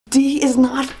D is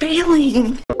not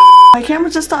failing. My camera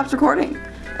just stopped recording.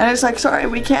 And it's like, sorry,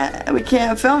 we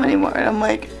can't film anymore. And I'm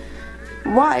like,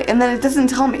 why? And then it doesn't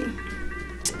tell me.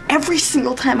 Every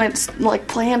single time I like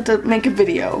plan to make a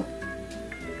video,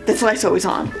 this light's always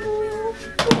on.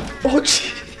 Oh,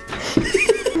 gee.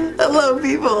 Hello,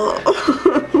 people.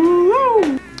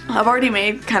 I've already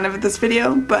made kind of this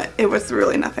video, but it was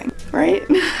really nothing, right?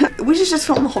 We should just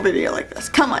film the whole video like this.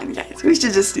 Come on, guys. We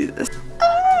should just do this.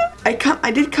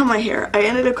 I did cut my hair. I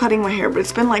ended up cutting my hair, but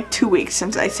it's been like 2 weeks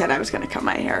since I said I was gonna cut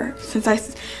my hair. It's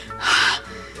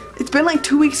been like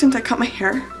 2 weeks since I cut my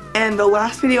hair, and the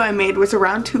last video I made was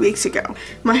around 2 weeks ago.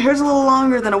 My hair's a little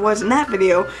longer than it was in that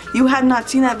video. You have not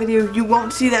seen that video. You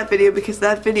won't see that video because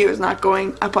that video is not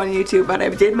going up on YouTube, but I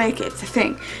did make it. It's a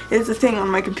thing. It's a thing on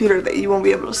my computer that you won't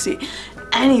be able to see.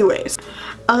 Anyways,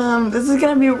 this is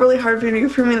gonna be a really hard video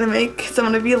for me to make because I'm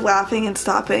gonna be laughing and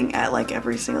stopping at like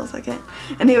every single second.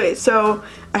 Anyway, so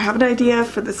I have an idea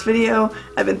for this video.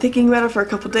 I've been thinking about it for a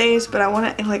couple days, but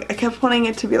I kept wanting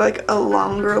it to be like a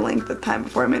longer length of time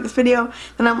before I made this video.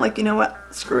 Then I'm like, you know what?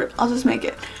 Screw it. I'll just make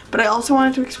it. But I also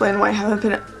wanted to explain why I haven't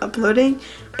been uploading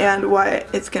and why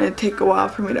it's gonna take a while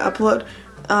for me to upload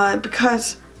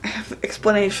because I have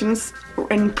explanations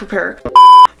and prepare.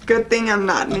 Good thing I'm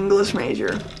not an English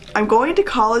major. I'm going to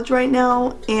college right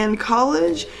now, and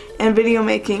college and video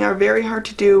making are very hard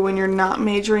to do when you're not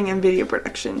majoring in video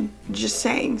production. Just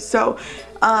saying. So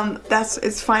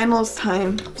it's finals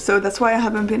time, so that's why I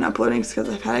haven't been uploading, because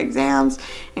I've had exams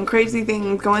and crazy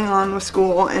things going on with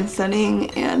school and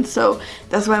studying, and so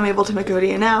that's why I'm able to make a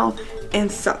video now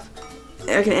and stuff.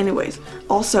 Okay, anyways,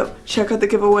 also check out the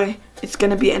giveaway. It's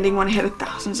gonna be ending when I hit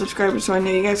 1,000 subscribers, so I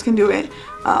know you guys can do it.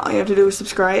 All you have to do is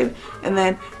subscribe, and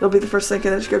then it'll be the first link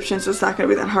in the description, so it's not gonna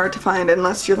be that hard to find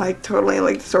unless you're like totally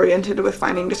like disoriented with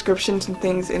finding descriptions and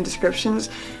things in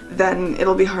descriptions. Then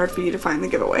it'll be hard for you to find the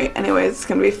giveaway. Anyways, it's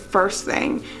gonna be first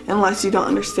thing, unless you don't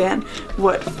understand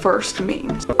what first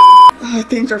means.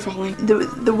 Things are falling.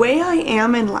 The way I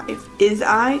am in life is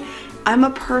I'm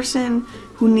a person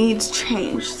who needs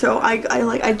change. So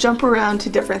I jump around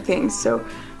to different things. So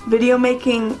video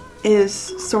making is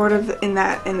sort of in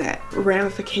that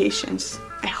ramifications.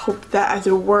 I hope that as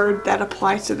a word that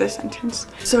applies to this sentence.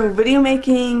 So video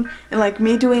making and like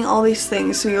me doing all these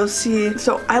things, so you'll see.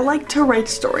 So I like to write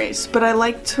stories, but I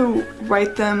like to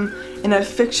write them in a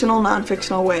fictional,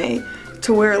 non-fictional way,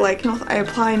 to where like, you know, I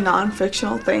apply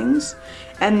non-fictional things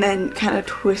and then kind of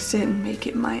twist it and make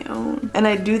it my own. And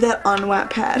I do that on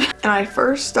Wattpad. And I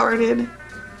first started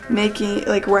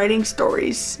writing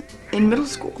stories in middle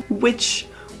school, which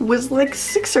was like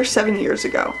 6 or 7 years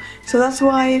ago. So that's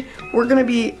why we're gonna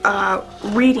be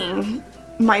reading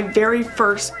my very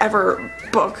first ever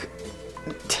book.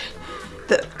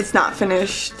 It's not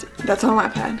finished. That's on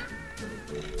Wattpad.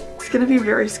 It's gonna be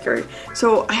very scary.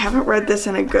 So I haven't read this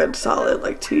in a good solid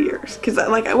like 2 years, because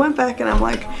I went back and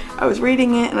I was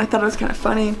reading it and I thought it was kind of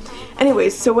funny.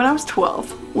 Anyways, so when I was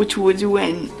 12, which was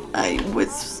when I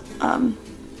was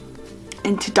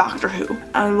into Doctor Who,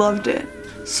 I loved it.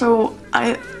 So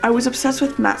I was obsessed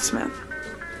with Matt Smith,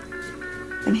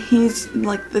 and he's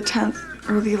like the 10th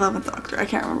or the 11th Doctor, I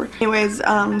can't remember. Anyways,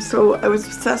 so I was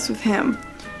obsessed with him,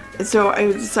 and so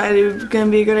I decided it was gonna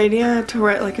be a good idea to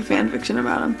write like a fan fiction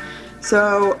about him.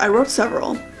 So I wrote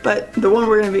several, but the one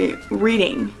we're gonna be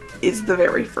reading is the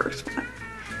very first one.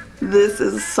 This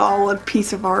is a solid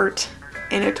piece of art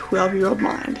in a 12-year-old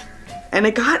mind. And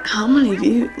it got how many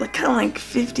views? Like kind of like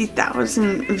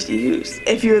 50,000 views.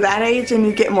 If you're that age and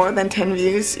you get more than 10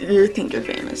 views, you think you're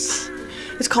famous.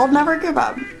 It's called Never Give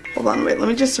Up. Hold on, wait, let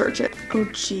me just search it. Oh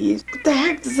jeez, what the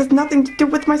heck? This has nothing to do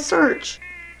with my search.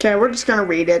 Okay, we're just gonna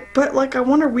read it. But like, I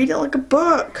wanna read it like a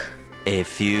book. A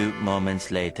few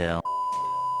moments later.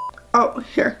 Oh,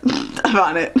 here, I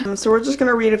found it. So we're just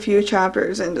gonna read a few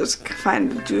chapters and just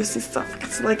find the juicy stuff.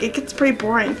 Because like, it gets pretty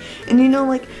boring. And you know,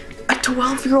 like, a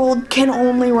 12-year-old can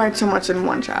only write so much in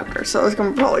one chapter, so it's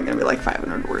probably gonna be like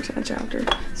 500 words in a chapter.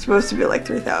 It's supposed to be like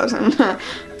 3,000.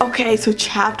 Okay, so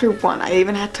chapter 1, I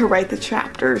even had to write the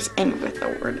chapters in with the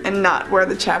word and not where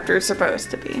the chapter is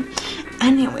supposed to be.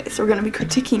 Anyways, we're gonna be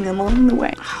critiquing them along the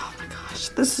way. Oh my gosh,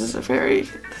 this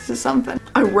is something.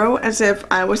 I wrote as if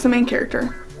I was the main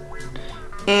character,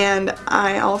 and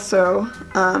I also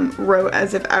wrote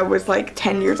as if I was like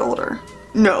 10 years older.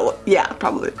 No, yeah,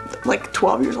 probably like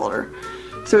 12 years older.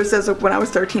 So it says like when I was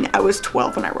 13, I was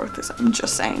 12 when I wrote this. I'm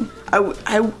just saying.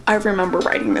 I remember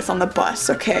writing this on the bus,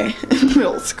 okay, in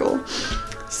middle school.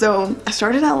 So I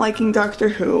started out liking Doctor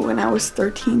Who when I was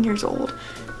 13 years old.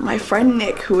 My friend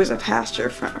Nick, who was a pastor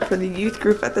for the youth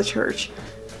group at the church,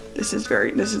 this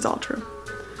is all true.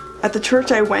 at the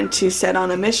church I went to said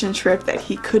on a mission trip that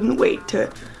he couldn't wait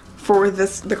for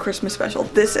the Christmas special.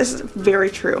 This is very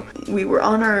true. We were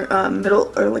on our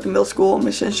middle school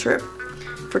mission trip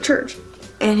for church,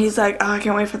 and he's like, oh, I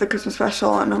can't wait for the Christmas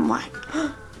special, and I'm like,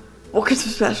 what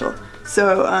Christmas special?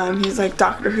 So he's like,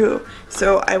 Doctor Who.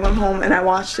 So I went home and I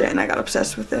watched it and I got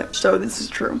obsessed with it. So this is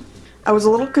true. I was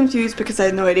a little confused because I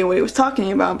had no idea what he was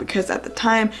talking about, because at the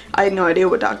time I had no idea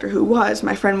what Doctor Who was.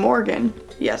 My friend Morgan,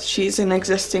 yes, she's an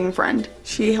existing friend.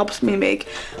 She helps me make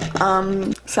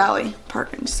Sally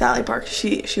Park.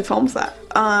 She films that.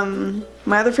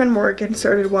 My other friend Morgan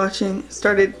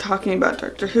started talking about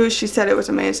Doctor Who. She said it was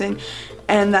amazing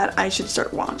and that I should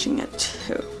start watching it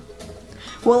too.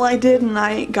 Well, I did, and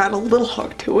I got a little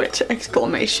hooked to it,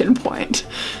 exclamation point.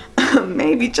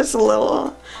 Maybe just a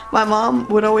little. My mom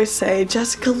would always say,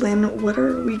 Jessica Lynn, what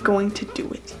are we going to do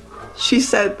with you? She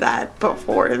said that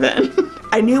before then.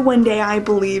 I knew one day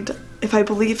if I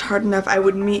believed hard enough, I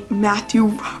would meet Matthew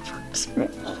Roberts.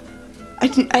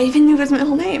 I even knew his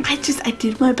middle name. I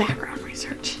did my background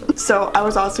research. So I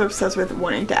was also obsessed with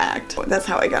wanting to act. That's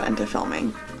how I got into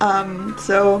filming.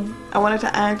 So I wanted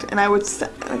to act, and I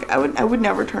would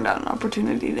never turn down an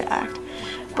opportunity to act.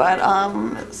 But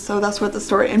so that's what the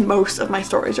story and most of my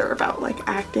stories are about, like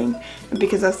acting,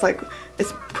 because that's like,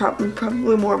 it's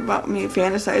probably more about me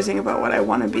fantasizing about what I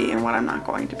want to be and what I'm not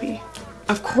going to be.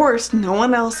 Of course, no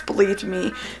one else believed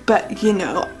me, but you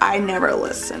know, I never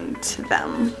listened to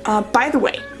them. By the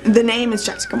way, the name is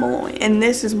Jessica Malloy, and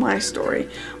this is my story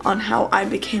on how I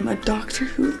became a Doctor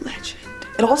Who legend.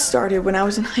 It all started when I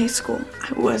was in high school.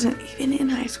 I wasn't even in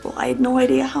high school. I had no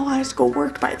idea how high school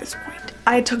worked by this point.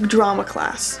 I took drama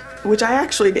class, which I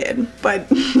actually did, but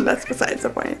that's besides the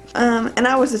point. And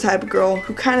I was the type of girl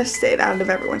who kind of stayed out of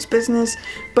everyone's business,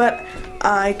 but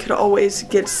I could always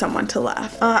get someone to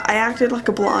laugh. I acted like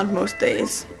a blonde most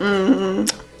days,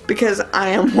 because I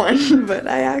am one, but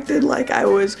I acted like I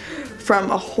was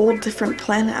from a whole different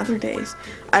planet other days.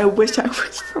 I wish I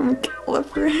was from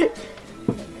Gallifrey.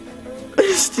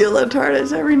 Steal a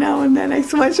TARDIS every now and then,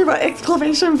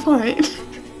 exclamation point.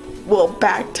 Well,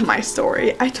 back to my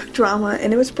story. I took drama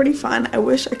and it was pretty fun. I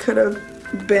wish I could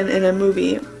have been in a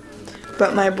movie,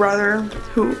 but my brother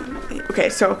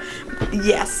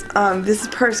yes, this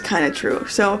part is kind of true.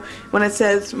 So when it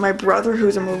says my brother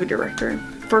who's a movie director,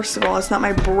 first of all, it's not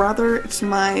my brother, it's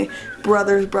my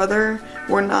brother's brother.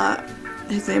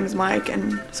 His name is Mike,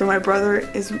 and so my brother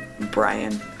is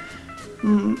Brian.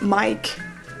 Mike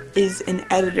is an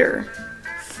editor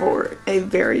for a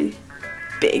very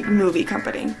big movie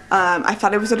company. I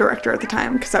thought I was a director at the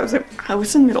time because I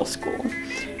was in middle school,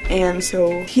 and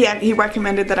so he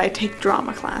recommended that I take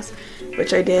drama class,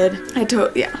 which I did.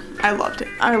 I loved it.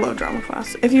 I love drama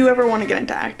class. If you ever want to get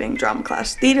into acting, drama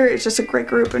class. Theater is just a great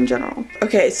group in general.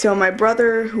 Okay, so my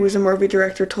brother, who was a movie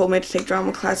director, told me to take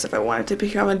drama class if I wanted to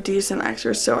become a decent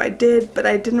actor, so I did, but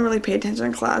I didn't really pay attention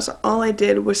in class. All I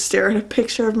did was stare at a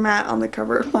picture of Matt on the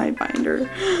cover of my binder.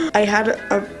 I had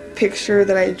a picture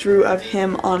that I drew of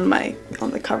him on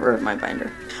the cover of my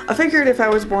binder. I figured if I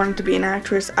was born to be an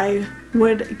actress, I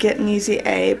would get an easy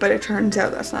A, but it turns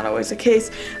out that's not always the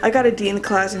case. I got a D in the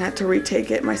class and had to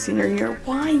retake it my senior year.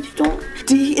 Why?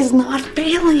 D is not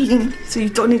failing, so you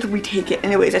don't need to retake it.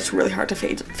 Anyways, it's really hard to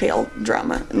fail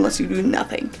drama unless you do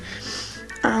nothing.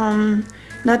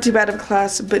 Not too bad of a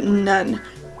class, but none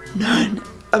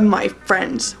of my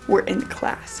friends were in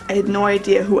class. I had no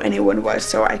idea who anyone was,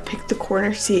 so I picked the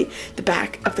corner seat, the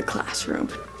back of the classroom.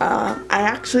 I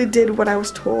actually did what I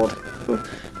was told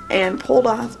and pulled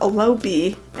off a low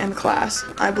B in class.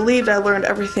 I believed I learned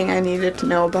everything I needed to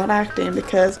know about acting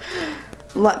because,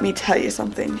 let me tell you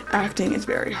something, acting is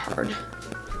very hard.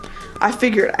 I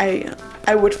figured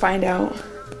I would find out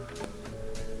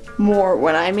more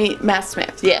when I meet Matt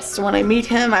Smith. Yes, when I meet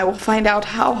him, I will find out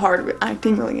how hard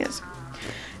acting really is.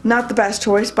 Not the best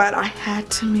choice, but I had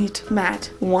to meet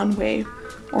Matt one way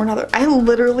or another. I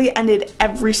literally ended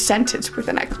every sentence with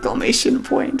an exclamation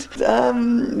point.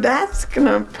 That's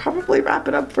gonna probably wrap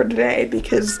it up for today,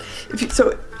 because if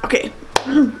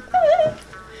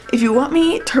you want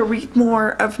me to read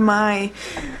more of my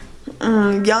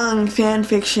young fan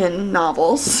fiction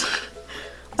novels,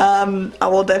 I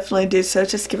will definitely do so.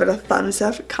 Just give it a thumbs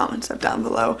up, comments up down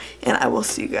below, and I will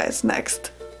see you guys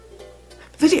next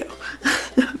video.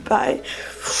 Bye.